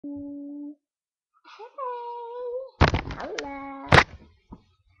Hey! Hello!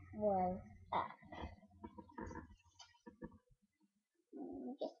 What's up?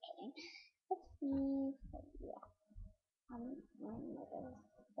 Just kidding. Let's see. Yeah. My mother's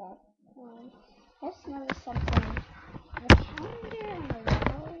dead. Let's notice something. The calendar on the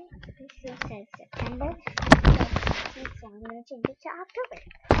wall. This still says September. So I'm gonna change it to October.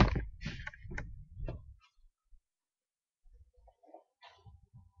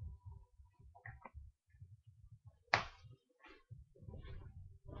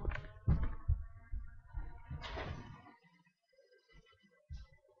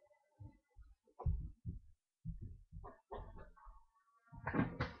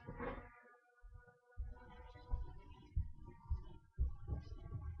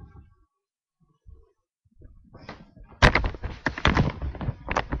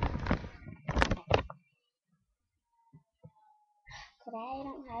 Today I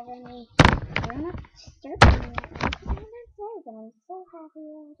don't have any grown-up disturbing me at night because I'm outside and I'm so happy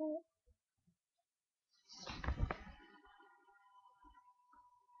about it.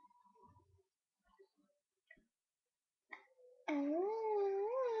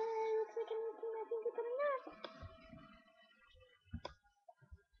 Looks like I'm making my finger coming off.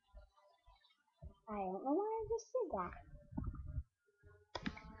 I don't know why I just did that.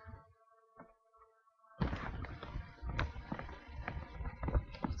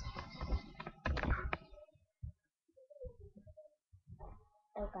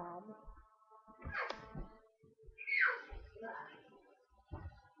 Oh god.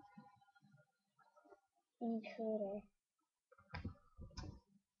 Intruder.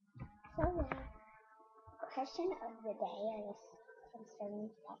 So question of the day, I guess I'm starting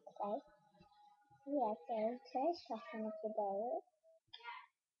that today. Yeah, so today's question of the day is,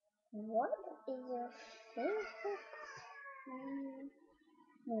 what is your favorite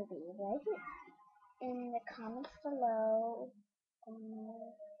movie? Write it in the comments below.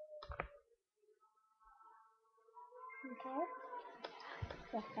 Okay?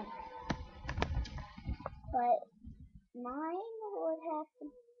 Yeah, thanks. But mine would have to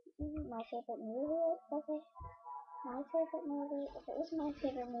be my favorite movie. Okay. My favorite movie, if it was my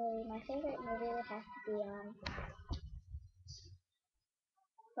favorite movie would have to be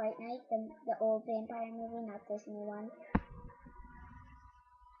Fright Night, the old vampire movie, not this new one.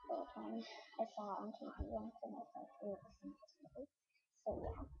 The old one. I saw it on TV once and I thought it was this movie. So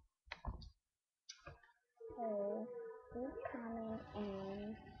yeah. So leave a comment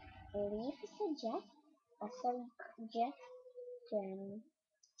and leave a suggestion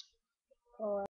for